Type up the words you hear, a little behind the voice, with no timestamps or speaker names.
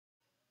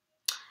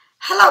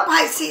Hello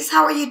Pisces,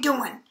 how are you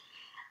doing?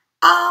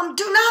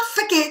 Do not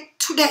forget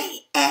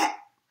today at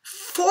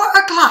 4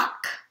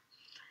 o'clock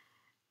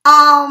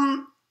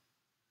on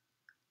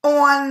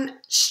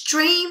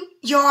Stream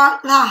Your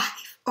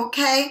Live,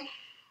 okay?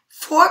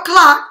 4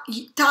 o'clock,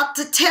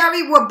 Dr.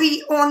 Terry will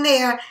be on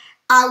there.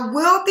 I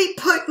will be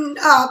putting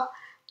up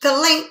the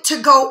link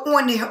to go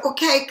on there,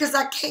 okay? Because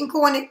I can't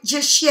go on it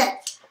just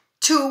yet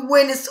to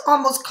when it's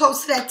almost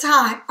close to that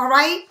time, all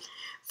right?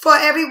 For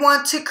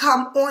everyone to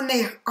come on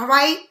there, all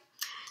right?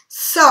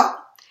 So,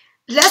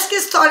 let's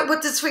get started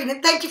with this reading.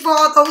 Thank you for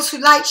all those who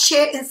like,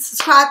 share, and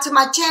subscribe to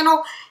my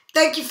channel.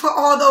 Thank you for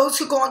all those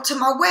who go onto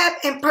my web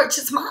and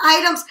purchase my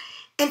items.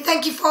 And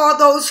thank you for all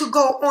those who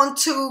go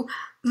onto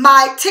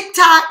my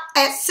TikTok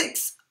at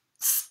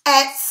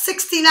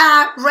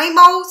 69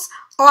 Ramos,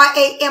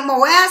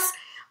 R-A-M-O-S.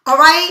 All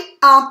right,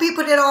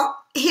 people that are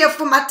here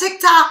for my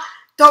TikTok,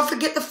 don't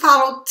forget to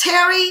follow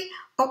Terry,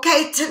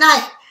 okay,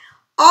 tonight.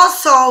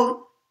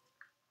 Also,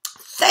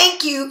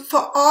 thank you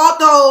for all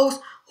those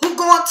who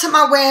go onto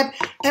my web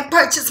and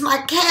purchase my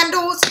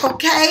candles,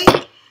 okay?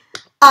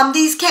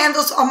 These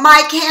candles are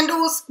my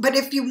candles, but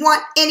if you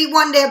want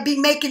anyone that'll be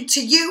making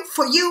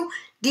for you,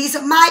 these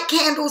are my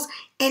candles,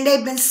 and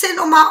they've been sent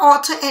on my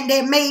altar, and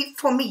they're made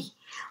for me,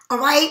 all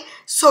right?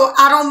 So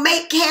I don't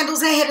make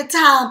candles ahead of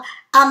time.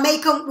 I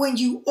make them when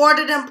you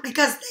order them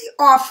because they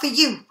are for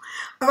you,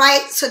 all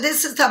right? So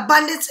this is the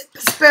Abundance and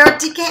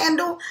Prosperity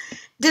candle.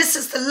 This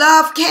is the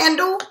Love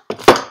candle.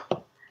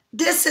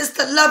 This is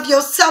the Love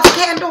Yourself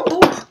candle. Ooh,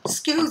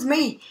 excuse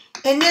me.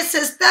 And this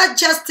is the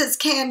Justice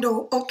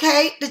candle,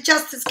 okay? The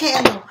Justice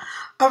candle,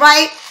 all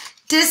right?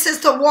 This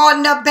is the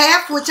Walnut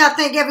Bath, which I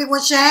think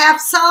everyone should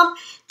have some.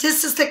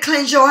 This is the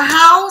Cleanse Your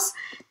House.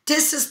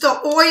 This is the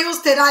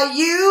oils that I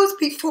use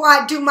before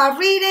I do my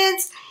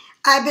readings.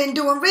 I've been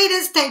doing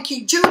readings. Thank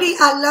you, Judy.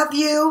 I love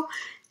you.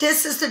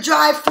 This is the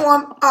dry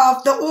form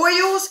of the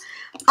oils.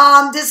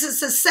 This is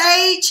the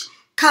Sage.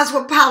 Comes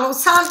with Palo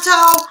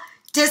Santo.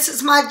 This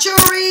is my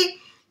jewelry.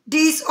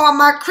 These are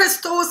my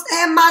crystals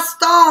and my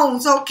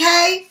stones,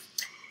 okay?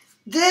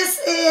 This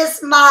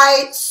is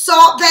my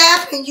salt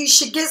bath, and you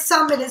should get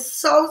some. It is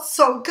so,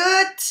 so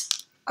good,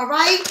 all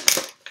right?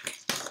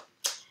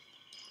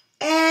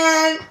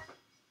 And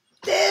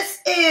this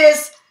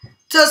is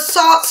the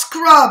salt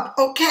scrub,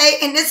 okay?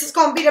 And this is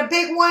going to be the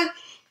big one,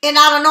 and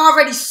I done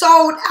already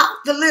sold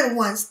out the little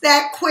ones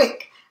that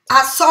quick.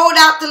 I sold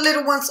out the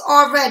little ones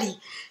already.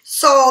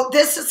 So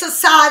this is a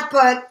size,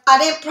 but I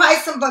didn't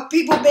price them, but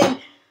people been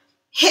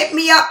hit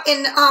me up,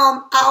 and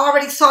I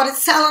already started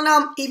selling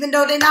them, even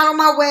though they're not on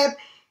my web.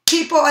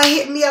 People are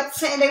hitting me up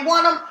saying they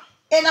want them,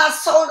 and I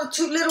sold the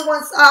 2 little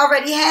ones I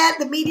already had,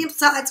 the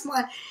medium-sized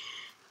one.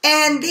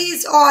 And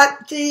these are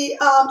the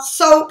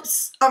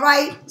soaps, all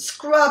right,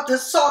 scrub, the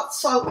salt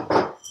soap,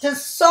 the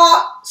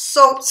salt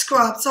soap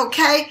scrubs,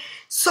 okay?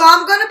 So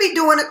I'm going to be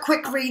doing a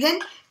quick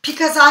reading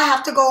because I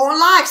have to go on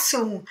live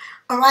soon,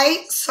 all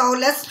right? So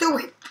let's do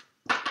it.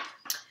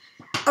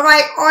 All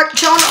right,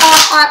 Jonah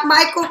Art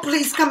Michael,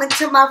 please come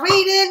into my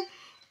reading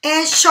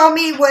and show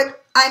me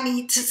what I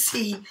need to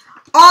see.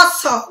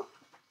 Also,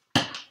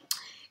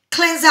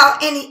 cleanse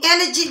out any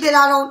energy that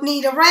I don't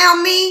need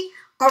around me,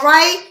 all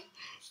right?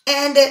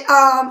 And that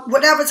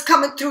whatever's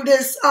coming through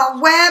this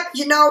web,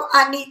 you know,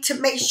 I need to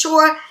make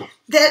sure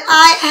that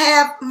I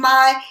have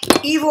my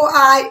evil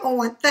eye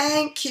on.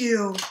 Thank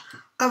you.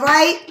 All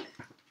right?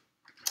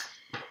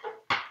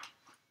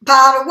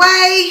 By the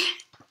way,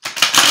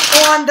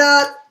 on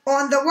the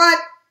what?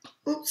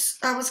 Oops,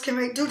 I was going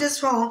to do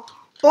this wrong.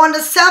 On the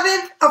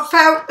 6th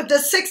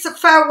of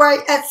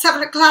February at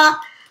 7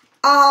 o'clock,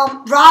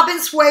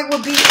 Robin's Way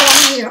will be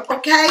on here,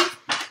 okay?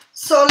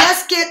 So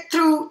let's get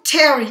through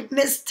Terry,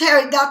 Miss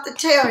Terry, Dr.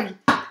 Terry,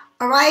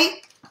 all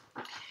right?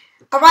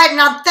 All right,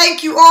 and I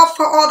thank you all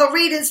for all the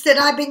readings that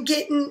I've been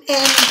getting,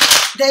 and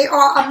they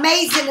are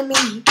amazing to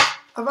me,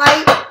 all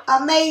right?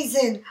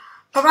 Amazing.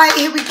 All right,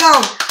 here we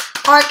go.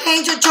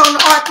 Archangel Jonah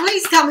Art,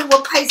 please tell me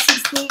what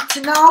Pisces need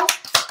to know.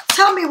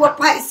 Tell me what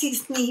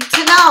Pisces need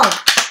to know.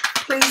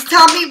 Please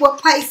tell me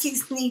what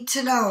Pisces need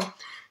to know.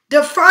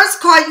 The first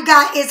card you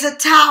got is a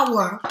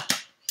Tower.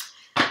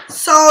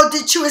 So,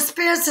 did you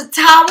experience a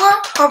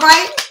tower? All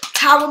right,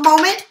 tower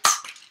moment.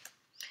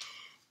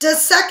 The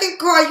second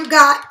card you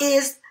got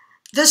is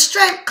the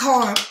Strength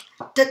card.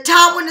 The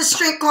Tower and the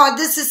Strength card,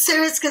 this is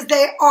serious because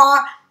they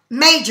are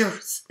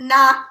majors,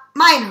 not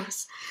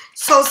minors.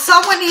 So,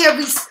 someone here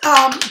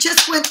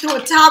just went through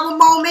a tower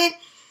moment.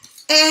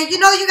 And, you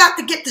know, you got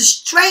to get the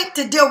strength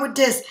to deal with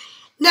this.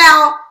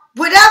 Now,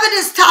 whatever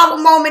this tower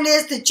moment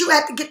is, that you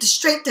have to get the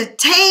strength to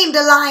tame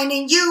the lion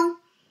in you,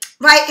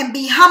 right, and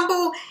be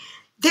humble.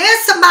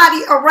 There's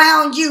somebody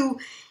around you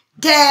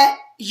that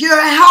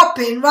you're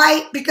helping,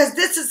 right? Because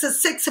this is the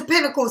 6 of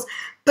Pentacles.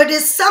 But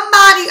there's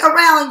somebody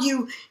around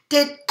you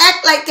that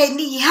act like they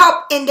need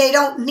help and they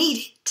don't need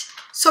it.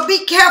 So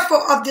be careful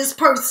of this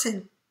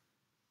person.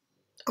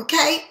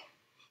 Okay?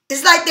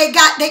 It's like they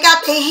got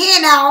their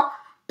hand out,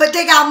 but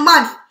they got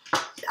money.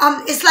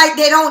 It's like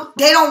they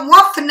don't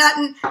want for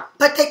nothing,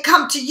 but they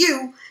come to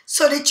you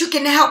so that you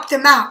can help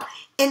them out.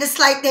 and it's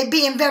like they're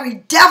being very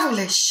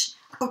devilish.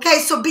 Okay,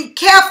 so be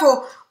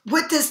careful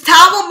with this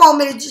Tower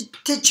moment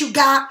that you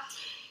got.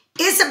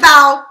 It's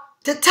about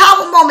the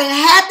Tower moment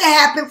had to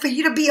happen for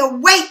you to be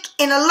awake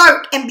and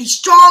alert and be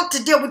strong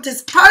to deal with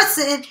this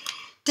person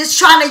that's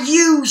trying to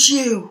use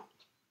you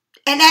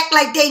and act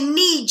like they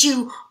need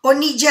you or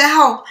need your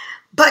help,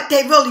 but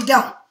they really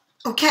don't.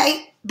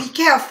 Okay, be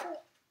careful.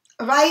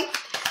 All right,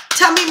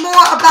 tell me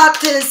more about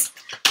this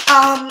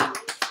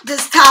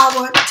this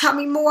Tower. Tell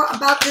me more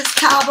about this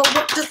Tower.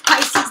 What does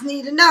Pisces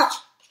need to know?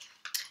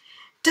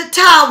 The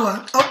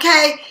Tower,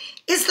 okay?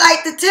 It's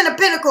like the Ten of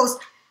Pentacles.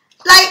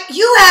 Like,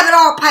 you have it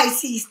all,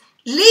 Pisces.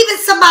 Leaving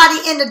somebody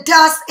in the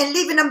dust and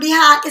leaving them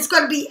behind is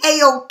going to be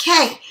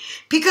A-okay.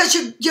 Because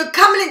you're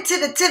coming into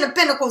the Ten of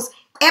Pentacles,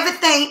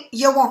 everything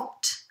you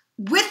want.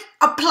 With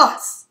a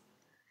plus.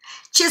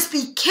 Just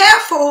be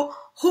careful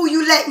who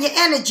you let in your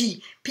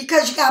energy.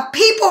 Because you got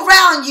people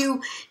around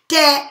you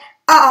that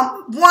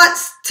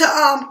wants to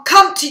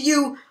come to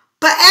you,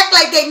 but act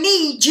like they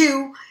need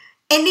you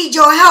and need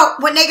your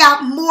help when they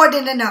got more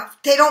than enough.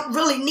 They don't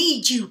really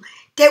need you.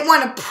 They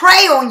want to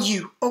prey on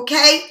you,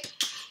 okay?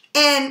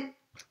 And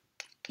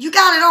you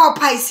got it all,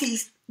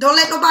 Pisces. Don't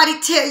let nobody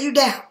tear you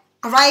down,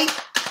 all right?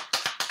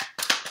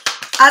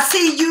 I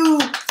see you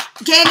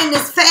gaining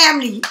this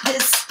family.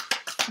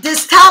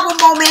 This Tower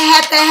moment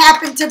had to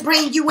happen to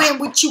bring you in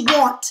what you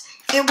want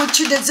and what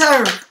you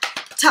deserve.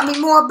 Tell me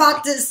more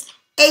about this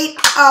Eight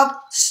of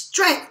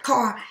Strength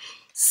card.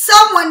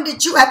 Someone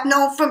that you have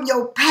known from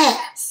your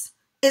past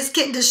is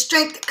getting the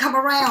strength to come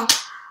around.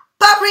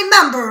 But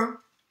remember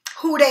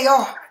who they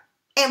are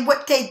and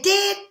what they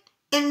did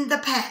in the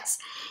past.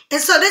 And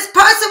so this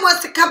person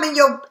wants to come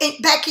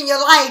back in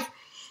your life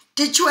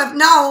that you have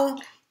known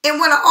and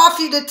want to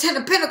offer you the Ten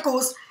of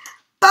Pentacles.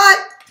 But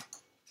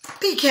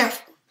be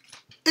careful.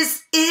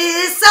 It's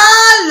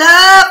a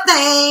love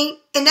thing.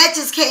 And that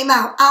just came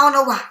out. I don't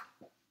know why.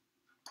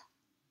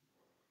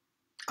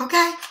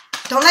 Okay?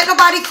 Don't let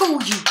nobody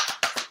fool you.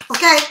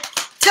 Okay?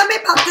 Tell me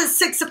about this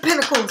Six of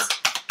Pentacles.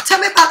 Tell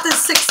me about this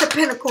Six of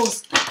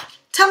Pentacles.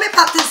 Tell me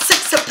about this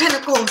Six of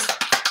Pentacles.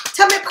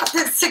 Tell me about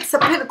this Six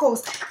of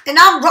Pentacles. And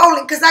I'm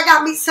rolling because I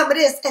got me some of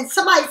this. And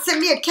somebody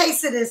sent me a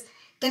case of this.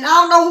 And I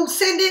don't know who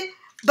sent it.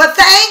 But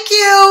thank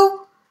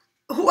you.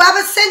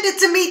 Whoever sent it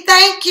to me,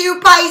 thank you,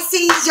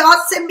 Pisces.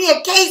 Y'all sent me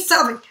a case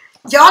of it.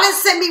 Y'all didn't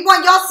send me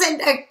one. Y'all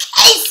sent a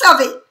case of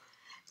it.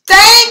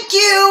 Thank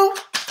you.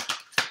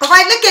 All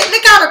right,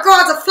 look how the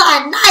cards are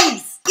flying.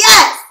 Nice.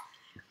 Yes.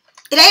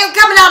 It ain't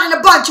coming out in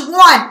a bunch.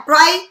 One,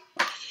 right?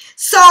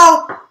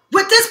 So,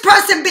 with this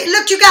person,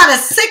 look, you got a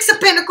Six of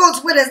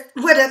Pentacles with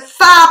a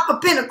Five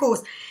of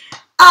Pentacles.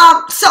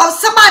 So,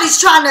 somebody's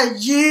trying to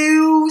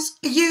use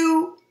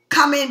you,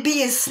 come in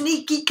being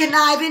sneaky,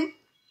 conniving.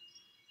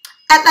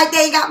 Act like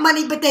they ain't got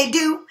money, but they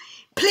do.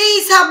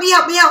 Please help me,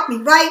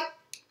 right?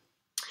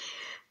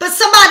 But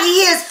somebody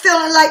here is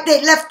feeling like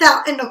they left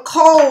out in the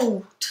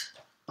cold.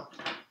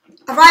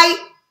 All right?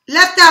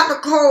 Left out in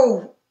the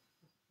cold.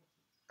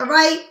 All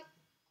right?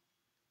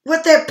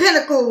 With their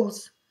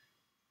pentacles.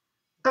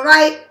 All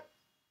right?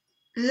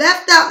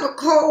 Left out in the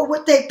cold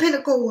with their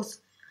pentacles.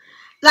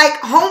 Like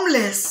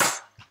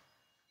homeless.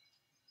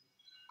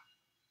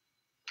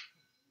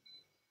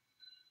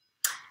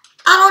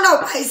 I don't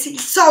know,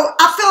 Pisces. So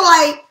I feel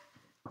like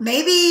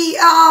maybe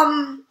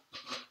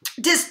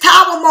this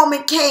Tower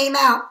moment came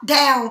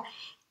down,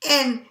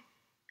 and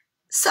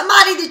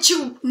somebody that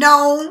you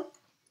know,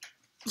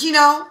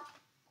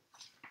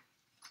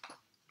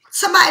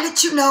 somebody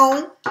that you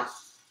know,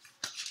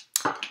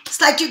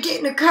 it's like you're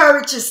getting the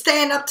courage to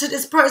stand up to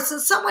this person,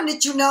 someone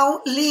that you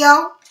know,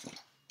 Leo,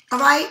 all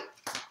right?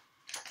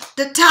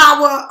 The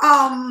Tower,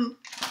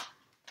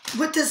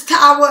 with this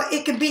Tower,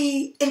 it could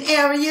be in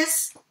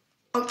Aries,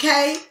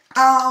 okay?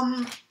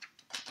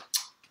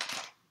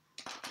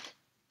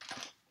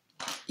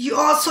 You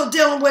also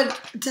dealing with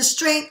the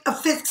strength of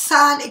fifth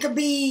sign. It could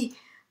be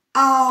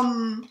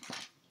the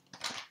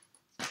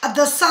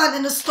sun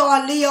and the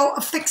star, Leo,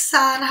 a fixed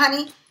sign,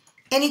 honey.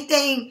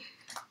 Anything.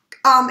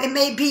 It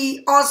may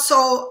be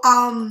also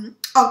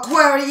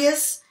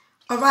Aquarius,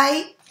 all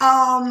right?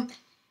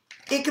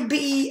 It could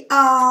be,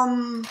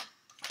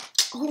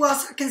 who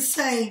else I can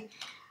say?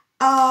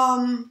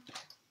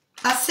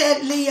 I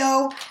said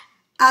Leo.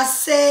 I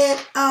said,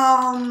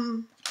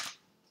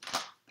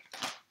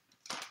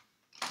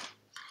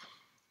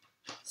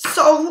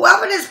 so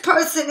whoever this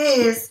person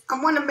is,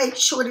 I want to make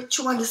sure that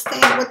you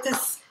understand what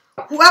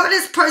whoever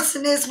this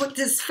person is with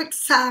this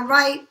fixed sign,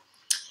 right?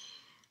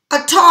 A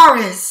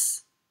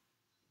Taurus,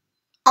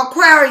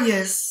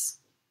 Aquarius,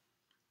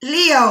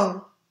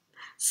 Leo,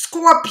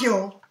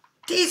 Scorpio.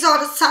 These are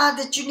the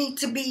signs that you need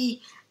to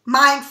be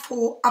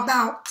mindful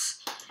about.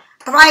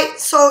 All right?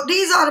 So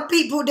these are the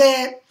people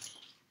that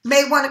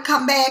may want to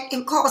come back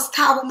and cause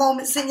Tower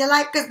moments in your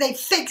life because they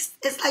fixed.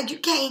 It's like you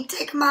can't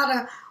take them out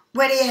of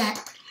where they at.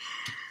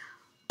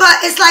 But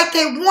it's like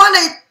they want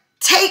to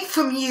take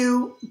from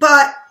you,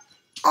 but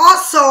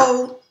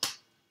also,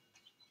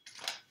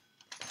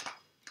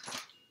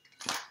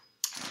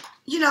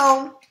 you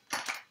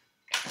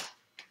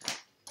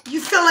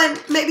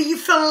maybe you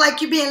feeling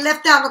like you're being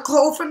left out in the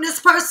cold from this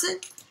person.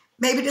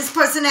 Maybe this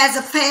person has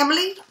a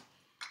family.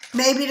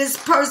 Maybe this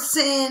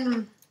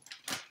person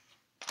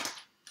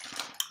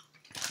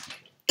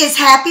is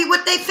happy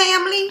with their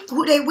family,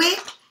 who they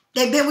with.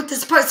 They've been with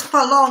this person for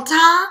a long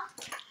time.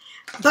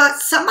 But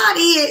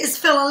somebody here is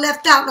feeling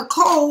left out in the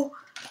cold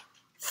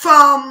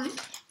from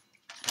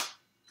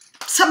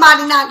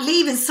somebody not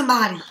leaving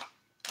somebody.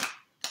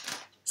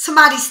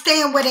 Somebody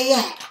staying where they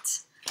at.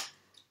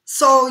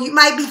 So you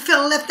might be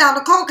feeling left out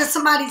in the cold because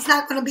somebody's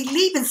not going to be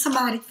leaving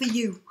somebody for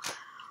you.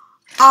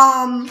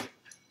 I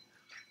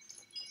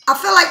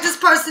feel like this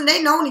person,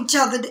 they known each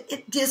other,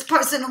 this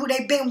person who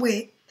they've been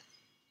with.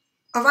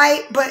 All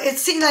right? But it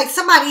seems like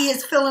somebody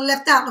is feeling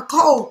left out in the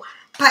cold.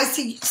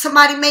 Pisces,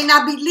 somebody may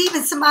not be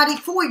leaving somebody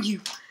for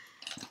you.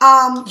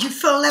 You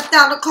feel left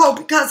out in the cold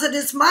because of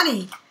this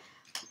money.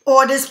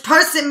 Or this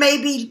person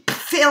may be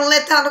feeling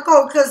left out in the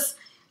cold because,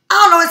 I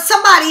don't know, it's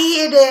somebody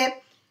here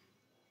that,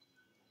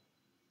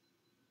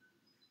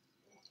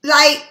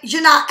 like,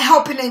 you're not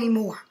helping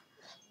anymore.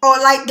 Or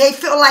like they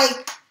feel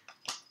like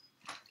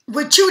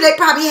with you, they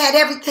probably had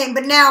everything,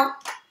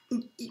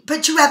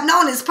 but you have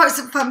known this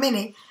person for a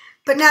minute.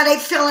 But now they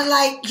feeling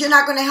like you're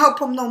not going to help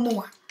them no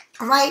more.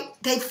 All right?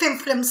 They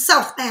fend for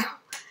themselves now.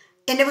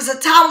 And it was a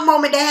time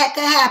moment that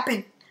had to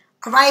happen.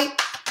 All right?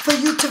 For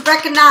you to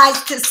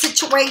recognize the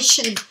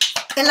situation.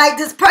 And like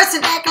this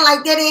person acting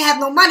like they didn't have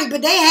no money,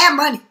 but they had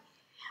money.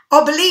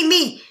 Oh, believe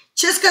me,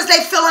 just because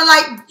they feeling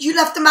like you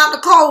left them out in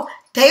the cold,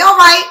 they all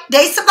right.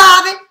 They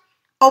surviving.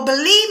 Oh,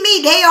 believe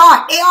me, they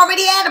are. They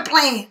already had a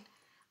plan.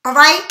 All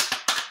right?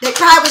 They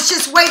probably was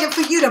just waiting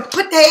for you to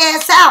put their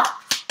ass out.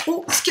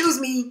 Oh, excuse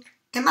me.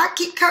 Am I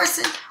keep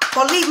cursing?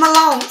 Or leave them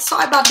alone.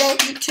 Sorry about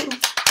that, you too.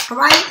 All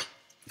right?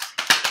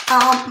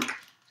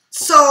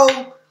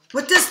 So,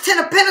 with this Ten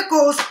of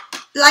Pentacles,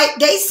 like,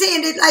 they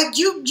seeing it like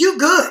you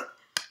good.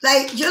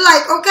 Like, you're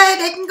like, okay,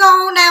 they can go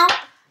on now.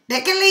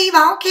 They can leave. I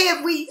don't care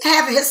if we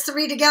have a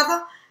history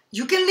together.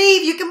 You can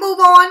leave. You can move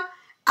on.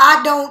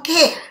 I don't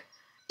care.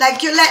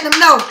 Like, you're letting them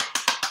know.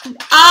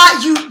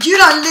 You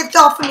done lived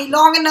off of me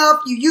long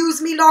enough. You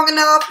used me long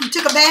enough. You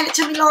took advantage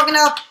of me long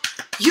enough.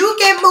 You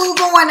can move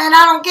on, and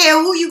I don't care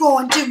who you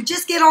going to.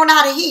 Just get on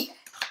out of here.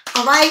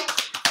 All right?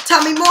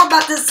 Tell me more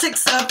about the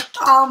Six of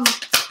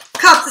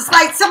Cups. It's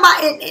like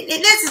somebody,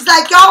 and this is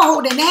like y'all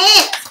holding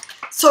hands.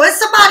 So it's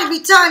somebody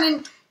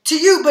returning to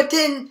you, but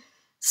then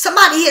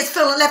somebody here is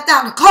feeling left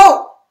out in the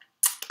cold.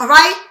 All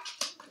right?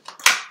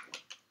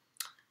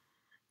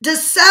 The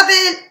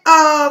Seven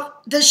of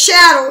the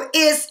Shadow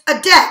is a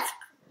death.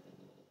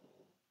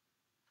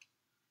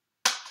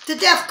 The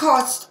death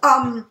cards,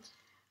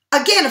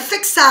 again, a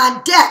fixed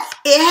sign, death.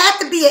 It had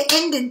to be an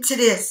ending to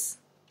this.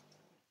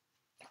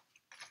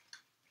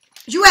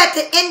 You had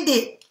to end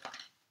it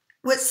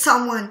with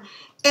someone.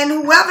 And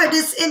whoever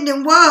this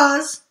ending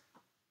was,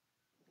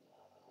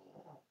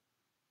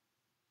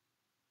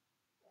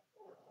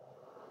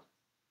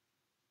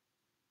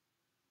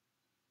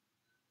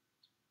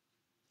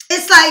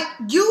 it's like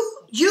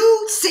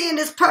you seeing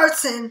this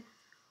person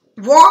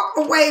walk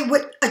away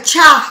with a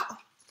child.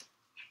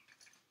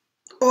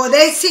 Or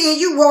they seeing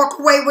you walk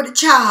away with a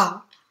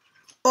child.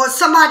 Or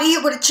somebody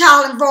here with a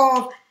child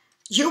involved.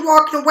 You're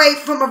walking away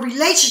from a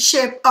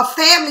relationship, a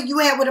family you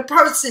had with a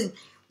person.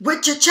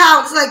 With your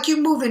child, it's like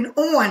you moving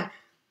on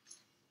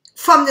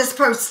from this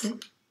person.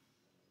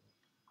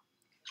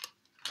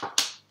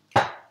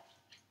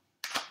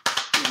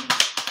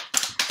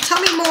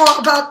 Tell me more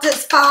about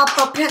this Five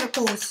of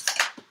Pentacles.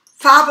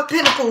 Five of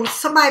Pentacles.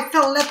 Somebody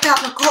feeling left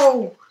out in the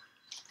cold.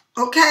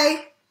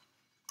 Okay?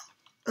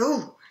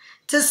 Ooh.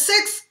 The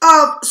Six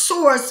of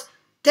Swords.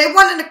 They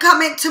wanted to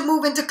come in to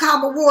move into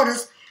calmer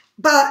waters.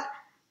 But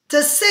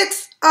the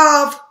Six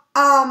of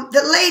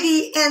the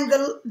Lady and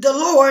the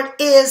Lord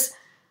is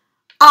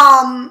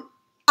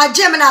a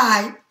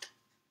Gemini.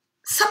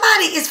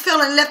 Somebody is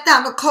feeling left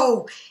out in the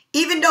cold.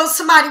 Even though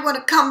somebody want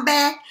to come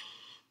back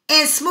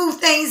and smooth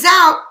things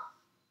out,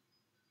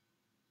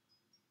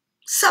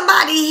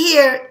 somebody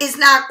here is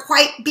not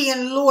quite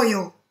being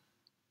loyal.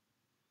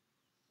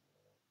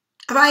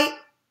 All right?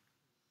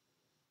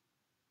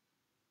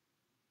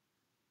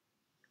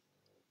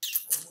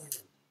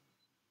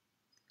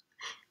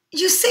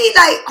 You see,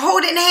 like,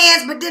 holding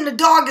hands, but then the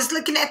dog is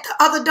looking at the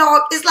other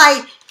dog. It's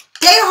like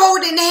they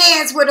holding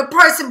hands with a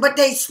person, but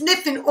they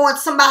sniffing on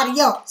somebody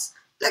else.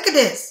 Look at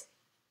this.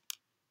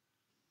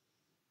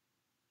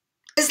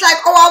 It's like,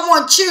 oh, I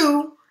want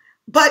you,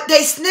 but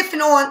they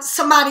sniffing on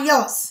somebody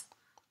else.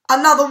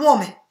 Another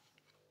woman.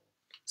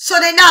 So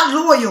they're not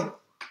loyal.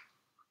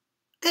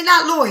 They're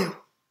not loyal.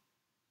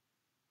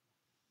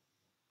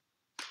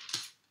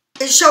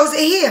 It shows it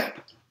here.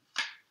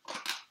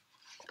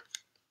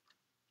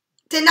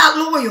 They're not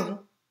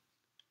loyal.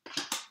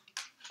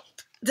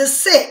 The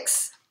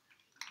Six.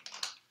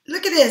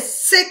 Look at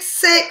this. 6,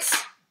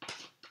 6,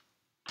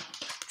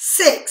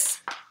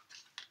 6.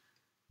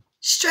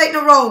 Straight in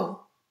a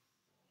row.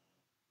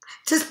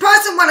 This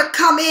person want to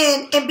come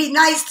in and be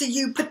nice to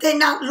you, but they're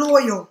not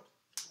loyal.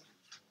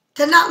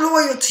 They're not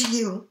loyal to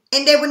you.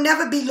 And they will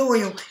never be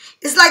loyal.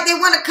 It's like they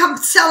want to come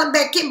selling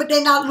back in, but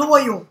they're not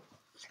loyal.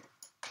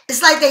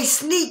 It's like they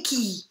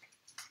sneaky.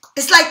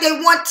 It's like they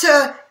want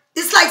to,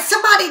 it's like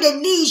somebody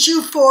that needs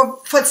you for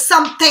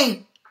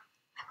something.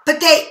 But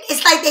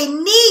it's like they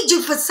need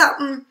you for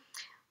something,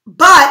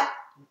 but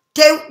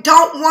they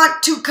don't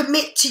want to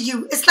commit to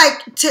you. It's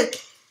like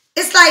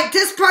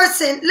this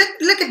person,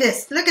 look at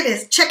this. Look at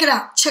this. Check it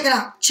out. Check it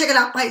out. Check it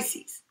out,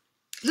 Pisces.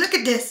 Look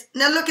at this.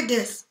 Now look at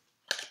this.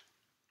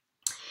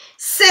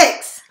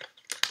 6,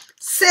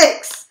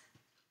 6,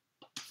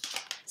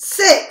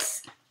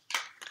 6,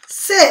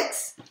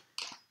 6,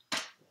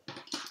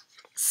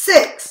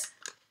 6.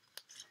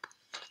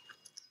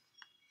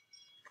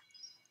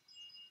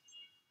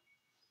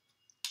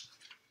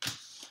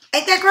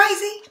 Ain't that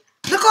crazy?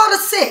 Look all the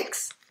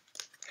 6.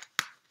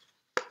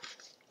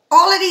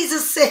 All of these are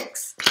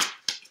 6.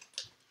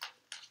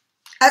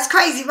 That's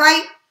crazy,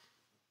 right?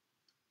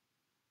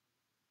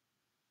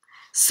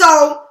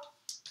 So,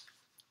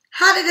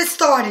 how did it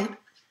start?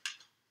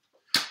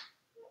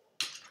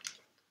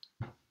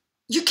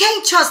 You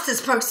can't trust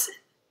this person.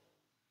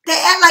 They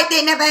act like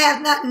they never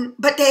have nothing,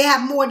 but they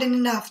have more than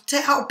enough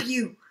to help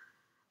you.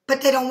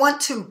 But they don't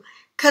want to,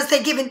 because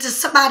they're giving to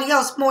somebody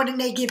else more than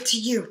they give to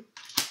you.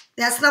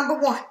 That's number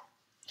 1.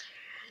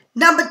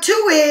 Number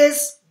 2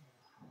 is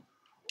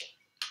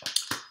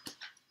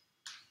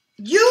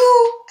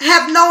you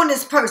have known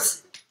this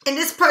person, and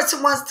this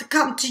person wants to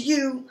come to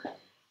you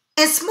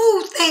and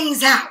smooth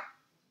things out.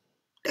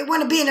 They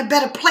want to be in a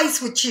better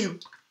place with you.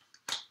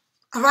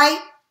 All right?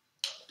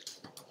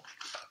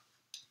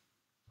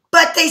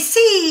 But they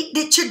see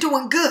that you're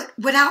doing good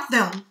without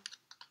them.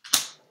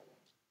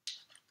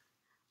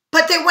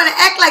 But they want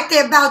to act like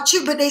they're about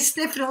you, but they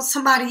sniffing on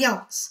somebody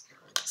else.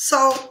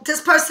 So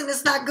this person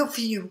is not good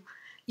for you.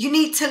 You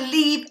need to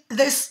leave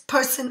this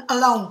person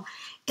alone.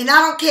 And I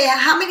don't care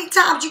how many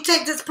times you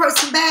take this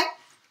person back,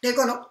 they're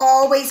going to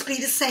always be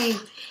the same.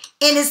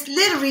 And it's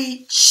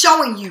literally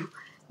showing you.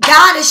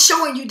 God is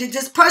showing you that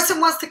this person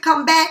wants to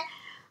come back,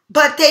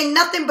 but they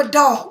nothing but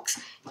dogs.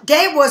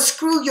 They will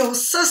screw your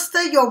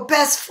sister, your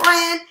best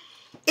friend.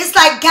 It's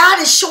like God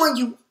is showing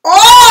you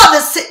all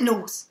the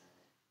signals.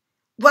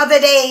 Whether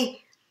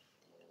they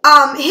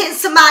hit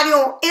somebody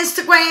on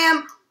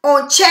Instagram,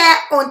 on chat,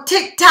 on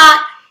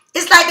TikTok.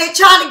 It's like they're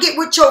trying to get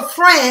with your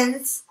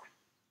friends,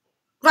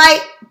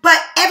 right? But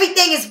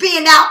everything is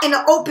being out in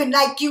the open.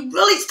 Like you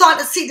really start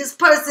to see this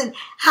person,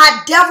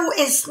 how devil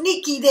and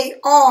sneaky they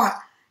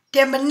are.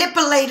 They're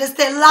manipulators.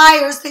 They're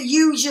liars. They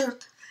use you.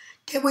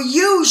 They will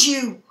use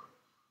you.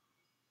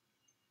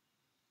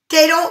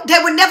 They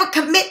would never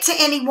commit to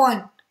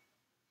anyone.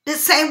 The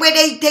same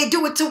way they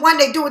do it to one,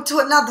 they do it to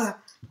another.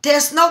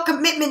 There's no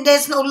commitment.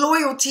 There's no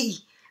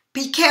loyalty.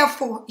 Be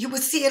careful. You will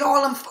see it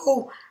all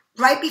unfold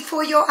right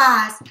before your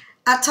eyes.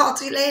 I'll talk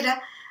to you later.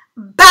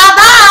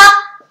 Bye-bye.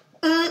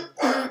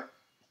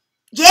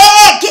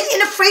 Yeah, get in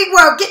the free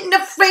world. Get in the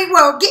free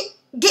world.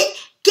 Get.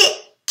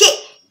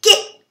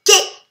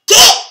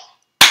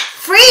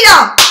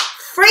 Freedom.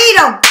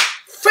 Freedom.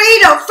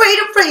 Freedom.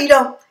 Freedom.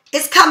 Freedom.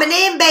 It's coming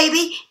in,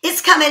 baby.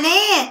 It's coming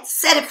in.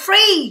 Set it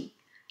free.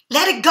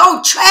 Let it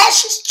go.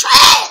 Trash is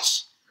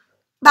trash.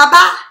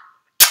 Bye-bye.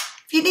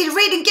 If you need a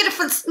reading, get it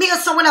from me or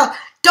someone else.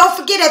 Don't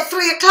forget at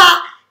 3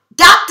 o'clock,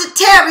 Dr.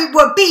 Terry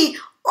will be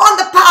on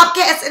the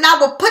podcast, and I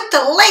will put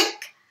the link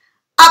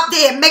up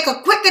there. Make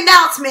a quick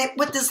announcement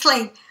with this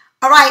link.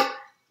 All right.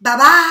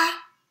 Bye-bye.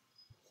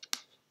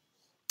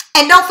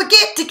 And don't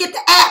forget to get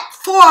the app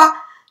for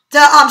the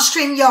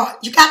StreamYard.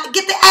 You got to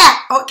get the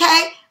app,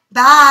 okay?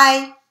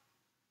 Bye.